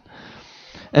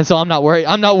 And so I'm not worried.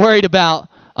 I'm not worried about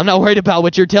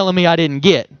what you're telling me I didn't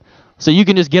get. So you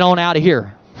can just get on out of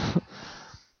here.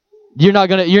 You're not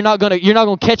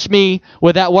gonna catch me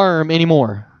with that worm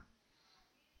anymore.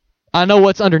 I know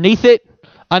what's underneath it.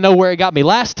 I know where it got me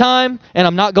last time, and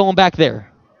I'm not going back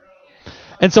there.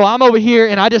 And so I'm over here,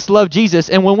 and I just love Jesus.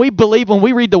 And when we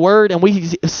read the Word, and we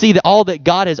see that all that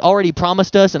God has already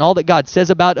promised us, and all that God says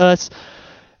about us,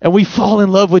 and we fall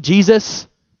in love with Jesus,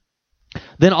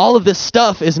 then all of this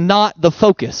stuff is not the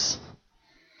focus.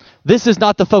 This is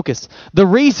not the focus. The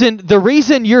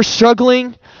reason you're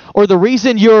struggling, or the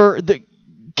reason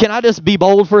can I just be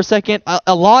bold for a second?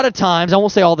 A lot of times, I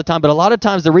won't say all the time, but a lot of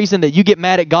times the reason that you get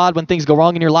mad at God when things go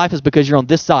wrong in your life is because you're on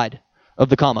this side of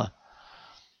the comma.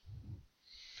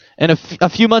 And a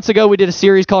few months ago, we did a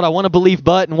series called I Want to Believe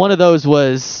But, and one of those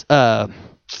was, I don't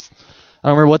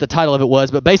remember what the title of it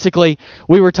was, but basically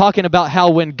we were talking about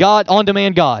how when God,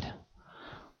 on-demand God,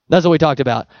 That's what we talked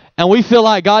about. And we feel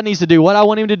like God needs to do what I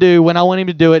want him to do when I want him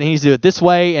to do it. And he needs to do it this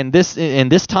way and this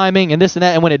timing and this and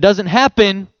that. And when it doesn't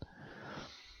happen,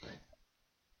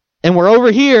 and we're over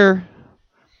here,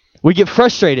 we get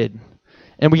frustrated.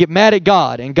 And we get mad at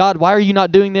God. And God, why are you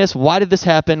not doing this? Why did this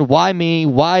happen? Why me?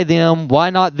 Why them? Why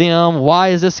not them? Why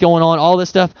is this going on? All this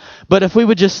stuff. But if we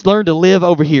would just learn to live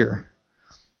over here,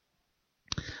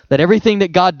 that everything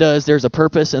that God does, there's a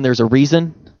purpose and there's a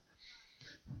reason.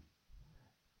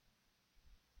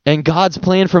 And God's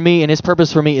plan for me and his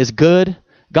purpose for me is good.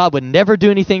 God would never do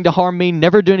anything to harm me,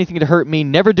 never do anything to hurt me,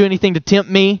 never do anything to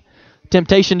tempt me.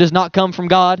 Temptation does not come from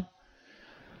God.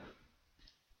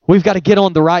 We've got to get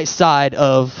on the right side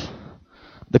of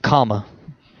the comma.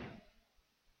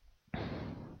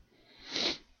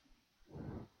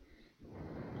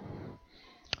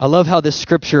 I love how this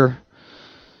scripture,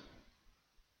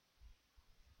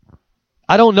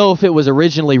 I don't know if it was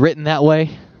originally written that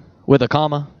way with a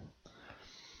comma,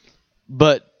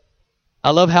 but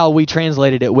I love how we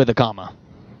translated it with a comma.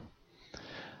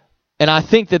 And I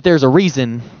think that there's a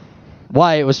reason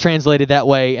why it was translated that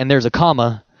way, and there's a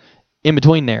comma in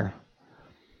between there.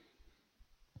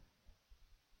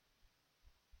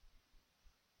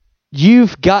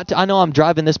 You've got to, I know I'm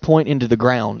driving this point into the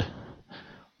ground,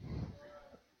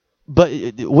 but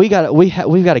we've got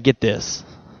to get this.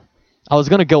 I was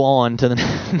going to go on to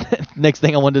the next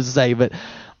thing I wanted to say, but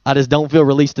I just don't feel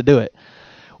released to do it.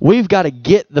 We've got to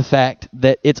get the fact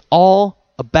that it's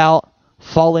all about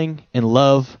falling in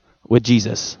love with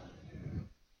Jesus.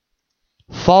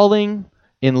 Falling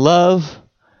in love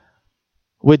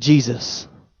with Jesus.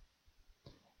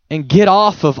 And get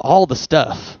off of all the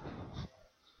stuff.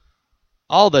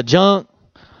 All the junk.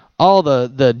 All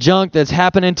the junk that's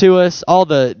happening to us. All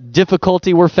the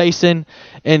difficulty we're facing.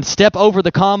 And step over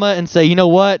the comma and say, you know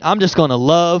what? I'm just going to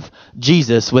love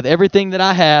Jesus with everything that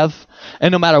I have.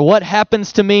 And no matter what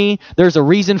happens to me, there's a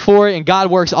reason for it. And God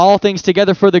works all things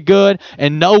together for the good.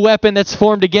 And no weapon that's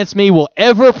formed against me will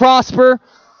ever prosper.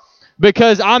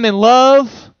 Because I'm in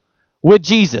love with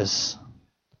Jesus.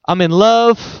 I'm in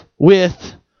love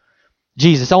with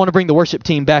Jesus. I want to bring the worship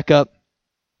team back up.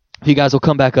 If you guys will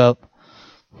come back up.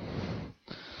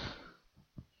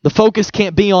 The focus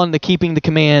can't be on the keeping the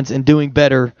commands and doing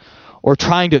better or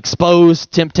trying to expose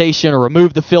temptation or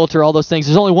remove the filter, all those things.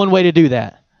 There's only one way to do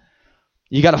that.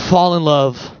 You got to fall in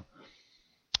love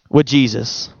with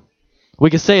Jesus. We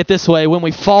can say it this way. When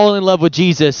we fall in love with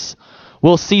Jesus,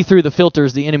 we'll see through the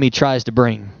filters the enemy tries to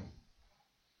bring.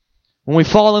 When we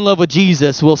fall in love with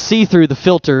Jesus, we'll see through the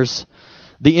filters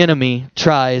the enemy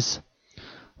tries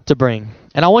to bring.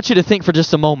 And I want you to think for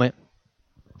just a moment.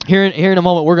 Here in a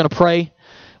moment, we're going to pray.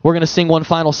 We're going to sing one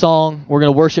final song. We're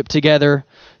going to worship together.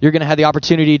 You're going to have the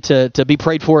opportunity to be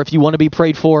prayed for if you want to be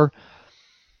prayed for.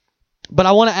 But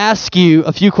I want to ask you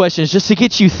a few questions just to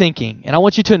get you thinking. And I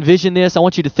want you to envision this. I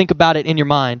want you to think about it in your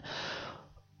mind.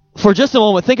 For just a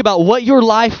moment, think about what your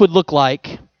life would look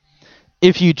like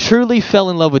if you truly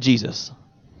fell in love with Jesus.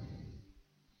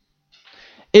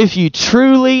 If you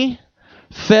truly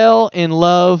fell in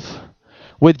love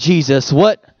with Jesus,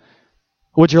 what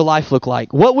would your life look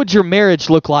like? What would your marriage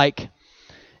look like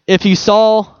if you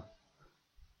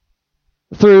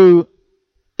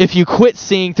quit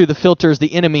seeing through the filters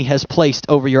the enemy has placed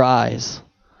over your eyes?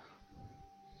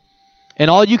 And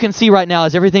all you can see right now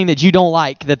is everything that you don't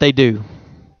like that they do.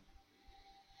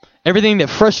 Everything that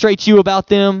frustrates you about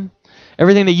them,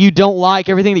 everything that you don't like,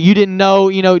 everything that you didn't know.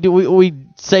 You know, we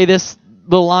say this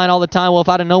little line all the time, well, if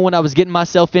I'd have known what I was getting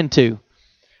myself into.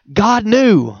 God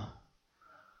knew.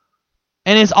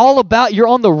 And it's all about you're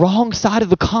on the wrong side of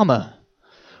the comma.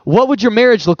 What would your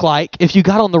marriage look like if you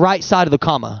got on the right side of the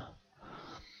comma?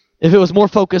 If it was more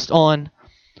focused on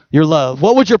your love?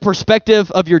 What would your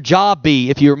perspective of your job be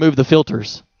if you remove the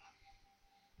filters?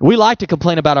 We like to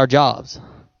complain about our jobs.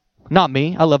 Not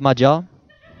me. I love my job.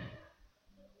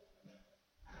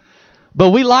 But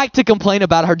we like to complain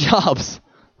about our jobs.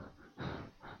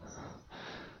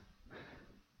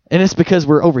 And it's because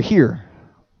we're over here.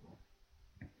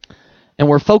 And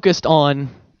we're focused on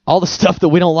all the stuff that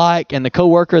we don't like and the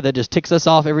coworker that just ticks us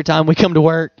off every time we come to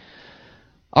work.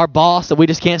 Our boss that we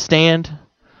just can't stand.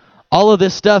 All of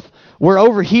this stuff. We're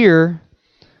over here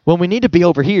when we need to be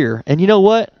over here. And you know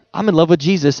what? I'm in love with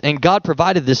Jesus, and God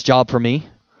provided this job for me.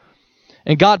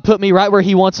 And God put me right where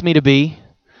he wants me to be.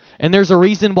 And there's a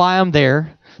reason why I'm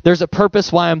there. There's a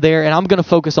purpose why I'm there, and I'm going to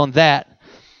focus on that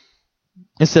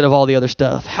instead of all the other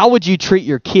stuff. How would you treat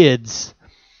your kids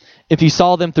if you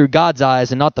saw them through God's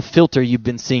eyes and not the filter you've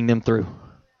been seeing them through?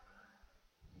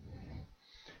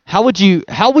 How would you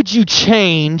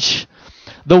change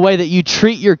the way that you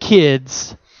treat your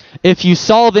kids if you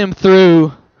saw them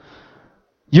through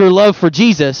your love for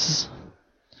Jesus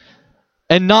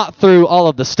and not through all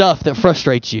of the stuff that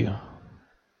frustrates you?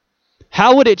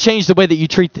 How would it change the way that you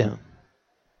treat them?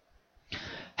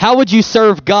 How would you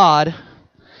serve God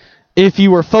if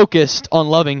you were focused on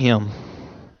loving Him?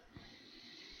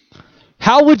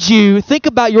 How would you, think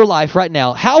about your life right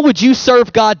now, how would you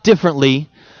serve God differently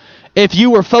if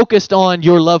you were focused on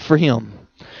your love for Him?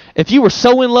 If you were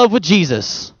so in love with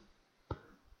Jesus,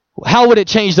 how would it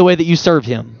change the way that you serve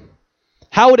Him?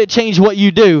 How would it change what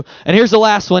you do? And here's the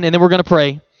last one, and then we're going to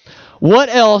pray. What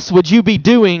else would you be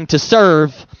doing to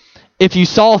serve if you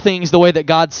saw things the way that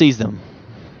God sees them?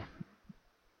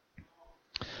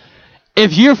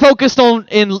 If you're focused on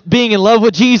being in love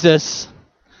with Jesus,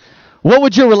 what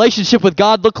would your relationship with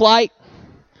God look like?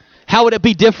 How would it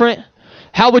be different?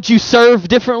 How would you serve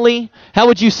differently? How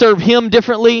would you serve Him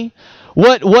differently?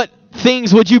 What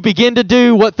things would you begin to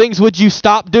do? What things would you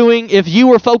stop doing? If you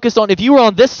were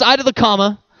on this side of the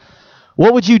comma,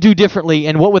 what would you do differently,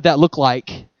 and what would that look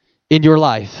like in your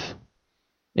life?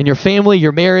 In your family,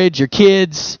 your marriage, your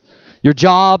kids, your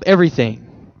job,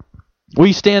 everything. Will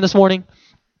you stand this morning?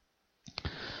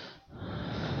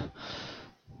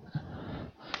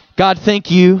 God, thank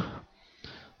you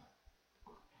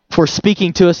for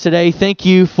speaking to us today. Thank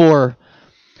you for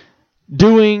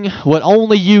doing what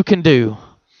only you can do.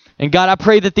 And God, I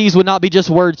pray that these would not be just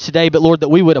words today, but Lord, that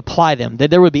we would apply them, that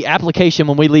there would be application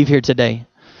when we leave here today.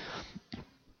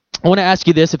 I want to ask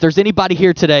you this. If there's anybody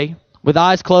here today with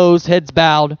eyes closed, heads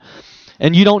bowed,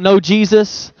 and you don't know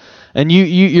Jesus, and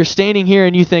you're standing here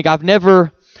and you think, I've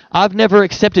never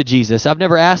accepted Jesus. I've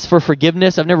never asked for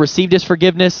forgiveness. I've never received His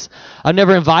forgiveness. I've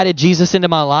never invited Jesus into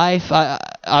my life.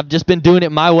 I've just been doing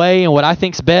it my way and what I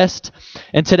think's best.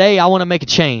 And today I want to make a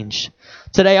change.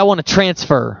 Today I want to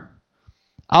transfer.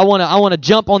 I want to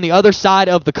jump on the other side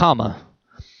of the comma.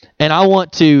 And I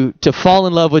want to fall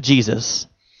in love with Jesus.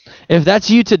 If that's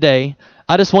you today,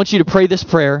 I just want you to pray this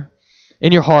prayer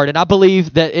in your heart. And I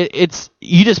believe that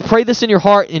you just pray this in your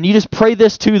heart, and you just pray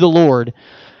this to the Lord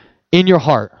in your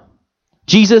heart.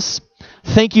 Jesus,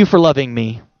 thank you for loving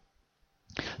me.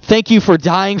 Thank you for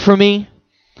dying for me.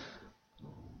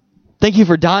 Thank you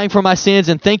for dying for my sins,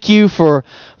 and thank you for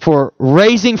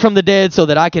raising from the dead so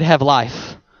that I could have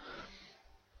life.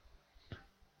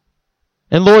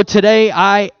 And Lord, today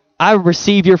I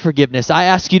receive your forgiveness. I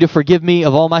ask you to forgive me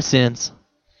of all my sins.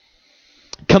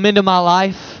 Come into my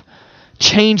life.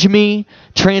 Change me.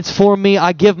 Transform me.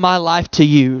 I give my life to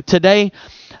you. Today,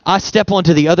 I step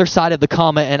onto the other side of the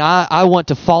comma, and I want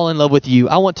to fall in love with you.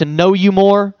 I want to know you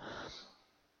more.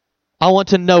 I want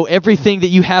to know everything that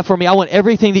you have for me. I want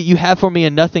everything that you have for me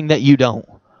and nothing that you don't.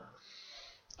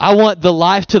 I want the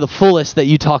life to the fullest that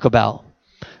you talk about.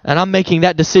 And I'm making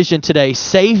that decision today.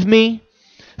 Save me.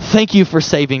 Thank you for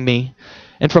saving me.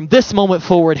 And from this moment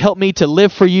forward, help me to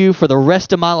live for you for the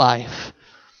rest of my life.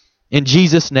 In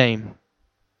Jesus' name,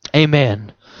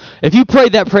 amen. If you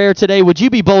prayed that prayer today, would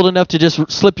you be bold enough to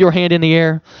just slip your hand in the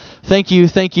air? Thank you,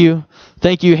 thank you,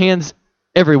 thank you. Hands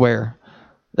everywhere.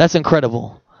 That's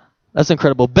incredible. That's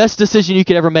incredible. Best decision you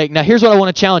could ever make. Now, here's what I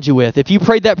want to challenge you with. If you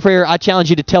prayed that prayer, I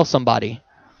challenge you to tell somebody.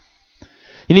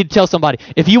 You need to tell somebody.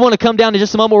 If you want to come down in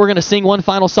just a moment, we're going to sing one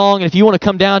final song. And if you want to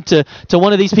come down to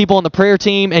one of these people on the prayer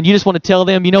team and you just want to tell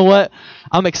them, you know what?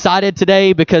 I'm excited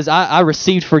today because I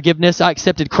received forgiveness. I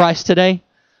accepted Christ today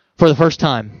for the first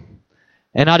time.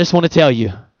 And I just want to tell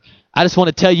you. I just want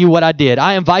to tell you what I did.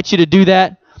 I invite you to do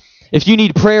that. If you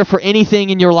need prayer for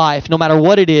anything in your life, no matter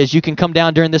what it is, you can come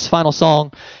down during this final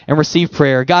song and receive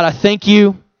prayer. God, I thank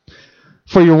you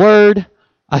for your word.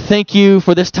 I thank you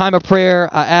for this time of prayer.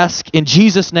 I ask in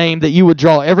Jesus' name that you would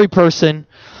draw every person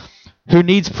who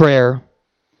needs prayer.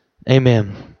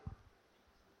 Amen.